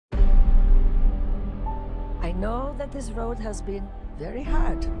I know that this road has been very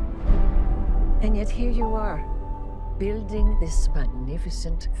hard. And yet here you are, building this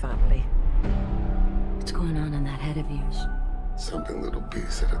magnificent family. What's going on in that head of yours? Something little B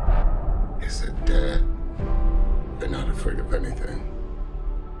said it. He said, Dad, you're not afraid of anything.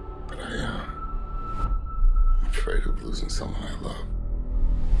 But I am. I'm afraid of losing someone I love.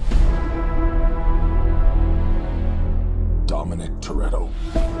 Dominic Toretto,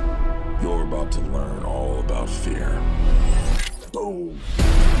 you're about to learn all about fear. Boom!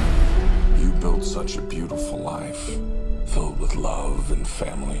 You built such a beautiful life, filled with love and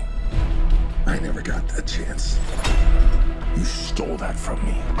family. I never got that chance. You stole that from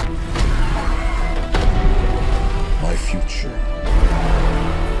me. My future.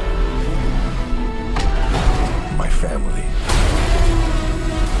 My family.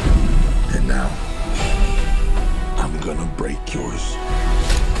 And now, I'm gonna break yours.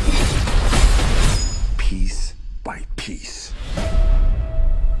 Piece by piece.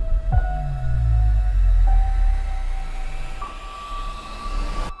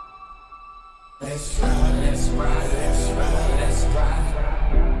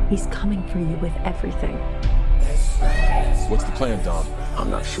 He's coming for you with everything. What's the plan, Dom? I'm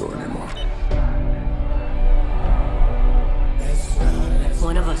not sure anymore.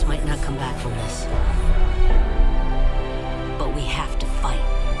 One of us might not come back from this. But we have to fight.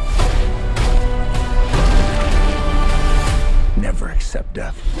 Never accept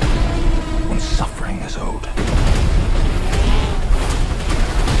death when suffering is owed.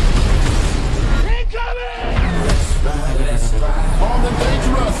 Armed and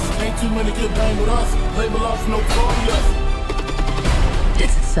dangerous. Ain't too many get banged with us. Label us notorious.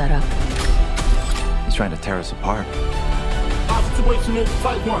 It's a setup. He's trying to tear us apart. Our situation is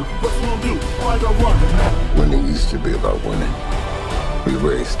fight one. What you gonna do? Why you gonna run? Winning used to be about winning. We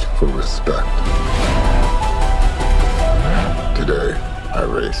raced for respect. Today, I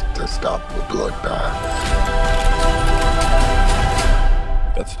raced to stop the bloodbath.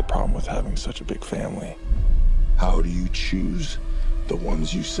 That's the problem with having such a big family. How do you choose the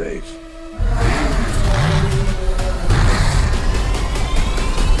ones you save?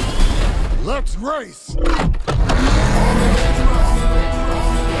 Let's race. Ain't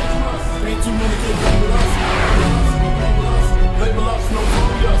too many get banged with us. Label us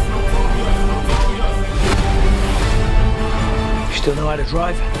notorious. You still know how to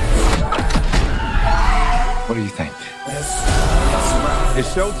drive? What do you think? It's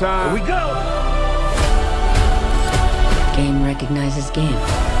showtime. Here we go! Game recognizes game.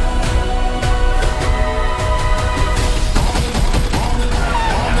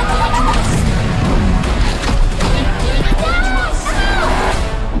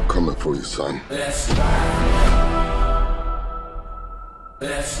 I'm coming for you, son.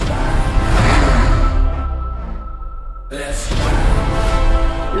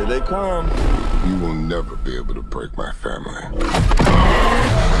 Here they come. You will never be able to break my family.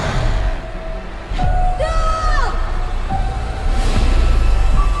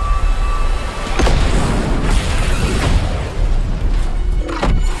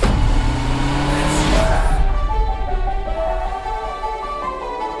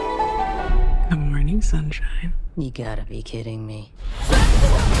 Good morning, sunshine. You gotta be kidding me.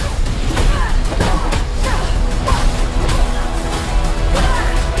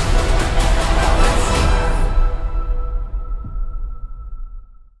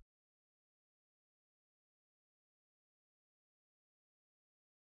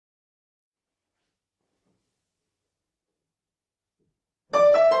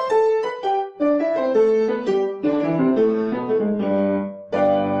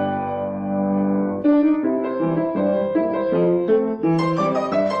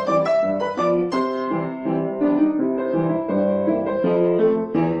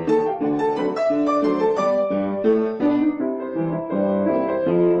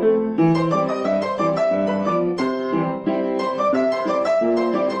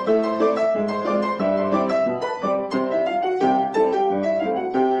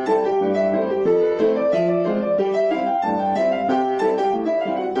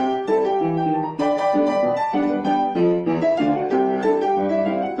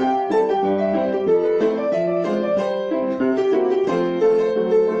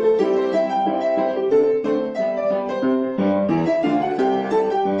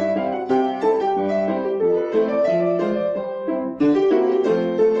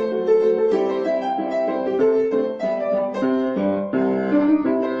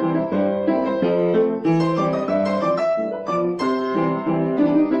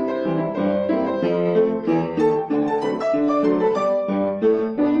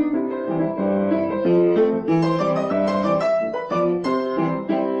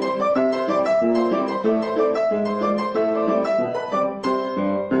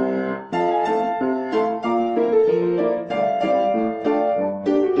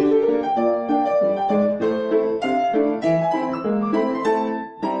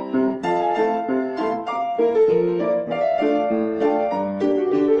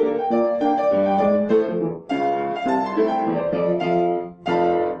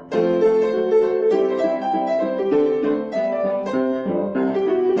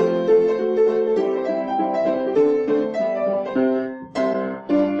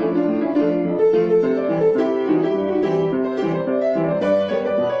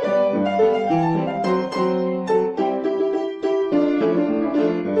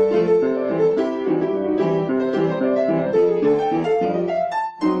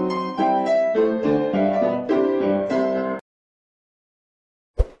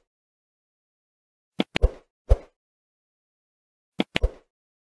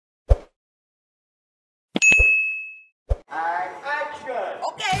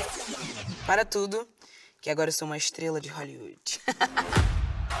 Para tudo, que agora eu sou uma estrela de Hollywood.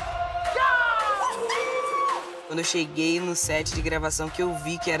 Quando eu cheguei no set de gravação, que eu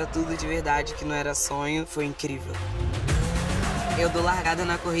vi que era tudo de verdade, que não era sonho, foi incrível. Eu dou largada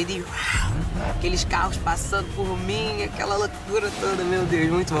na corrida e aqueles carros passando por mim, aquela loucura toda, meu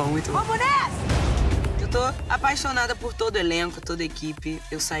Deus, muito bom, muito bom. Vamos nessa! Eu tô apaixonada por todo o elenco, toda a equipe.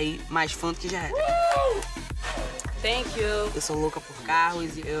 Eu saí mais fã do que já era. Thank you. Eu sou louca por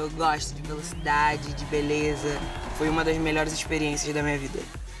carros, eu gosto de velocidade, de beleza. Foi uma das melhores experiências da minha vida.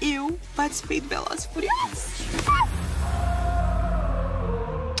 Eu participei do Velozes e Furiosos.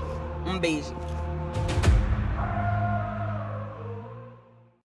 Um beijo.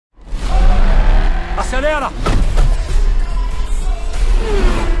 Acelera!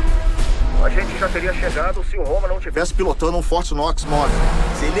 A gente já teria chegado se o Roma não tivesse pilotando um Ford Knox 9.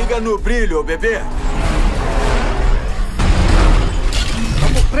 Se liga no brilho, bebê!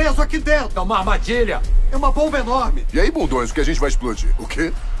 Estamos presos aqui dentro! É uma armadilha! É uma bomba enorme! E aí, bundões, o que a gente vai explodir? O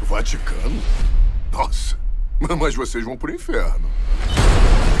quê? O Vaticano? Nossa, mas vocês vão pro inferno.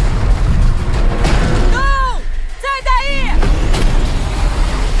 Não! Sai daí!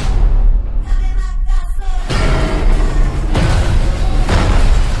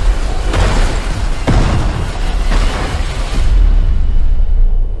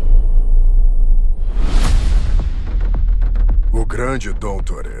 O grande Dom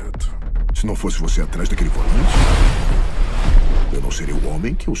Toretto. Se não fosse você atrás daquele volante, eu não seria o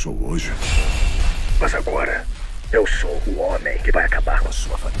homem que eu sou hoje. Mas agora, eu sou o homem que vai acabar com a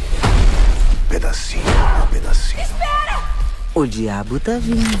sua família. Pedacinho por pedacinho. Espera! O diabo tá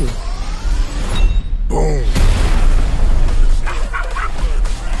vindo. Bom.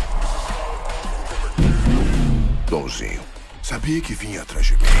 Donzinho, sabia que vinha atrás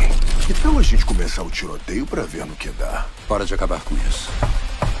de mim. Que tal a gente começar o tiroteio pra ver no que dá? Para de acabar com isso.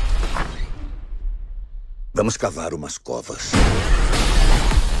 Vamos cavar umas covas.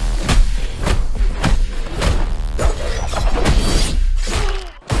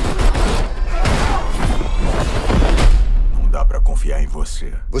 Não dá pra confiar em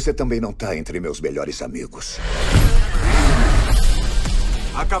você. Você também não tá entre meus melhores amigos.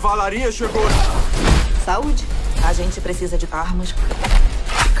 A cavalaria chegou! Saúde. A gente precisa de armas,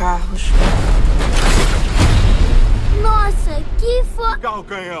 carros. Nossa, que foda! Carro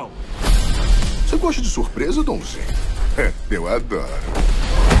canhão! Você gosta de surpresa, Donzinho? É, eu adoro.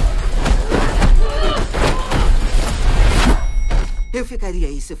 Eu ficaria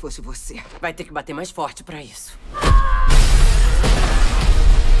aí se fosse você. Vai ter que bater mais forte pra isso.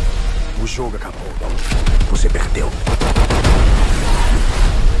 O jogo acabou, Dom. Você perdeu.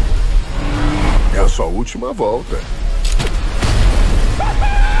 É a sua última volta.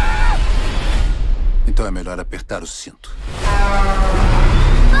 Então é melhor apertar o cinto.